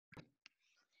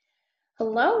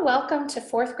Hello, welcome to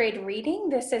fourth grade reading.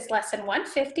 This is lesson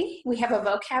 150. We have a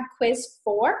vocab quiz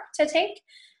 4 to take.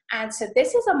 And so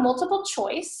this is a multiple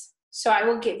choice. So I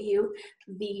will give you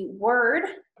the word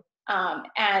and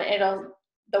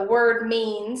the word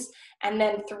means, and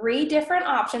then 3 different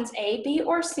options, A, B,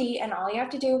 or C. And all you have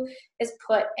to do is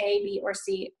put A, B, or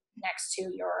C next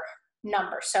to your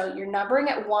number. So you're numbering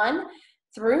at 1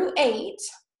 through 8.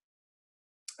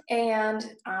 And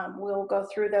we'll go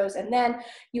through those. And then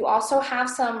you also have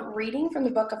some reading from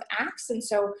the book of Acts. And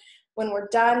so when we're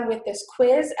done with this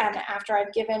quiz and after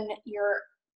I've given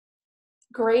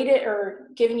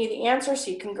given you the answer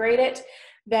so you can grade it,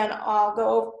 then I'll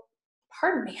go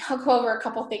over a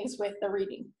couple things with the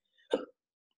reading. Oh,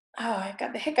 I've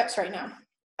got the hiccups right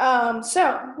now.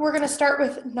 So we're going to start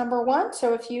with number 1.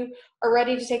 So if you are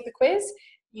ready to take the quiz,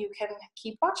 you can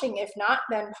keep watching. If not,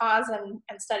 then pause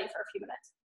and study for a few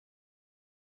minutes.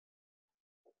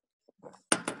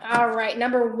 All right,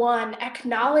 number 1,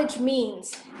 acknowledge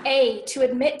means A, to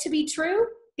admit to be true,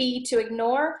 B, to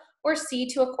ignore, or C,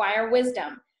 to acquire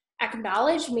wisdom.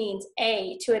 Acknowledge means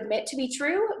A, to admit to be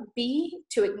true, B,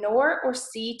 to ignore, or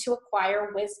C, to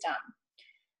acquire wisdom.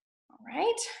 All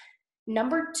right,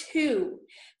 number 2,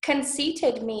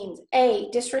 conceited means A,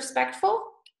 disrespectful,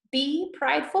 B,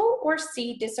 prideful, or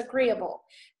C, disagreeable.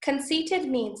 Conceited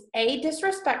means A,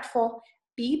 disrespectful,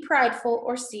 B, prideful,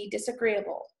 or C,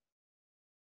 disagreeable.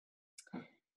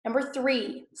 Number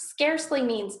 3, scarcely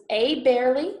means A,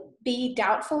 barely, B,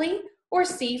 doubtfully, or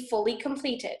C, fully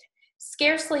completed.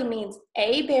 Scarcely means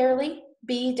A, barely,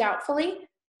 B, doubtfully,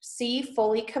 C,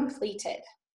 fully completed.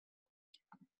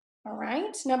 All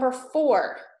right, number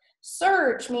 4,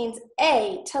 surge means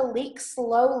A, to leak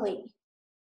slowly,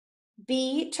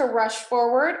 B, to rush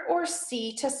forward, or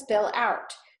C, to spill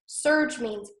out. Surge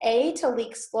means A, to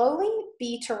leak slowly,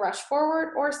 B, to rush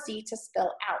forward, or C, to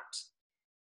spill out.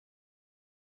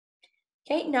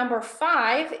 Okay, number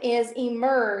 5 is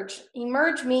emerge.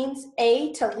 Emerge means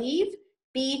A, to leave,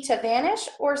 B, to vanish,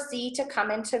 or C, to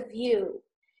come into view.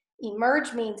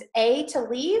 Emerge means A, to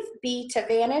leave, B, to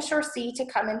vanish, or C, to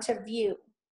come into view.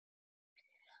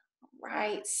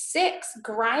 Right, 6,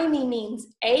 grimy means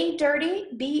A, dirty,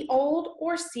 B, old,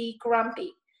 or C,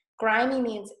 grumpy. Grimy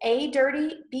means A,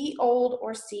 dirty, B, old,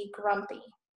 or C, grumpy.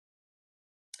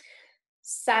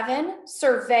 7,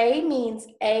 survey means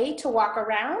A, to walk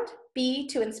around, B,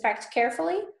 to inspect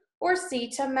carefully, or C,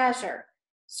 to measure.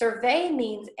 Survey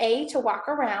means A, to walk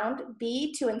around,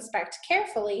 B, to inspect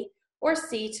carefully, or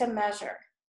C, to measure.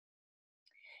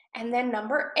 And then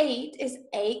number 8 is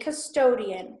a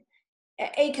custodian.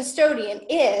 A custodian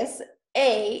is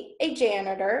A,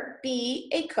 janitor,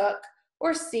 B, a cook,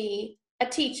 or C, a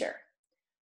teacher.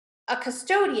 A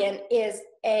custodian is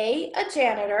A,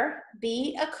 janitor,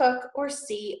 B, a cook, or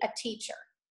C, a teacher.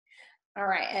 All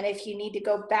right, and if you need to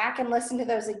go back and listen to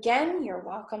those again, you're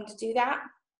welcome to do that.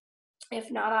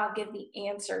 If not, I'll give the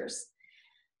answers.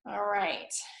 All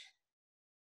right.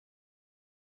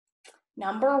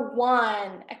 Number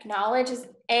 1, acknowledge is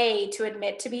A, to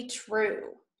admit to be true.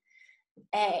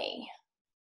 A.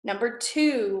 Number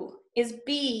 2 is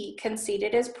B,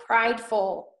 conceited is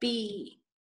prideful. B.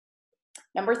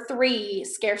 Number 3,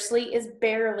 scarcely is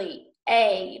barely.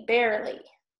 A, barely.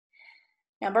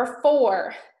 Number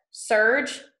 4,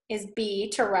 surge is B,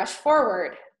 to rush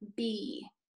forward. B.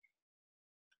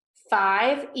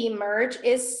 5, emerge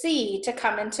is C, to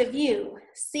come into view.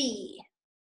 C.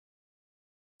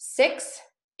 6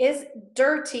 is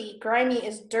dirty, grimy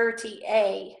is dirty.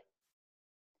 A.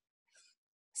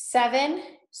 7,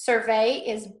 survey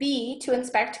is B, to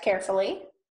inspect carefully.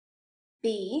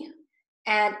 B.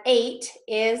 And 8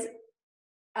 is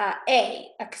A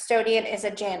custodian is a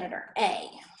janitor. A.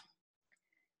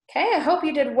 Okay, I hope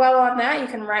you did well on that. You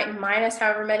can write minus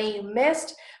however many you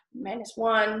missed. Minus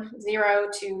 1, 0,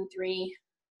 2, 3.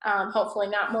 Hopefully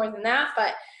not more than that,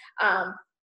 but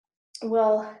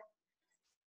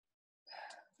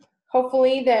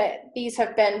hopefully that these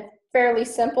have been fairly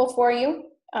simple for you.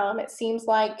 It seems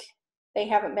like they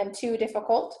haven't been too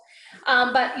difficult.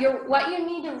 But what you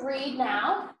need to read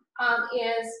now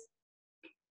is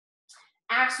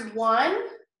Acts 1.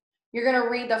 You're going to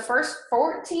read the first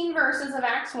 14 verses of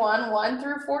Acts 1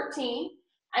 through 14.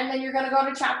 And then you're going to go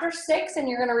to chapter 6, and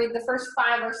you're going to read the first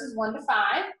 5 verses 1 to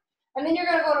 5. And then you're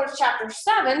going to go to chapter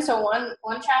 7, so one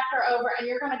chapter over, and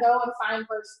you're going to go and find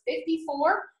verse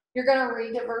 54. You're going to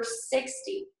read to verse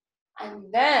 60. And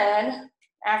then,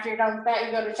 after you're done with that,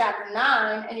 you go to chapter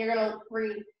 9, and you're going to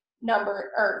read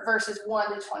verses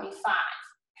 1 to 25.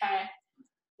 Okay?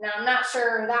 Now, I'm not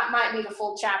sure, that might be the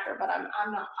full chapter, but I'm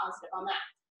not positive on that.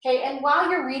 Okay, and while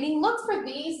you're reading, look for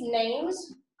these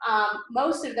names.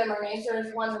 Most of them are names.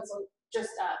 There's one that's just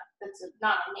it's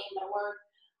not a name but a word.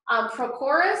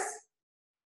 Prochorus,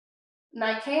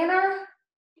 Nicanor,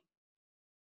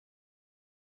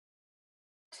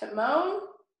 Timon,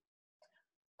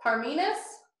 Parmenas,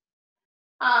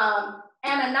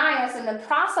 Ananias, and then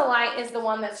proselyte is the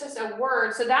one that's just a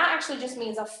word. So that actually just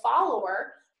means a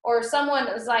follower or someone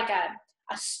who's like a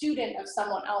student of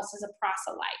someone else is a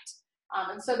proselyte.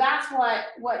 And so that's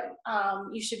what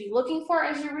you should be looking for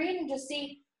as you read, and just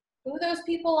see who those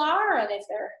people are, and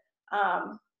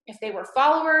if they were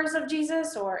followers of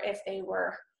Jesus, or if they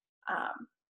weren't.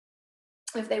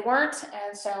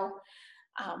 And so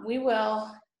we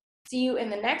will see you in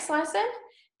the next lesson.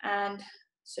 And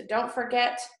so don't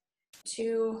forget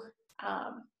to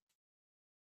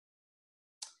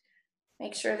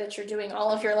make sure that you're doing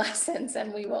all of your lessons,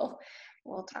 and we'll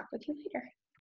talk with you later.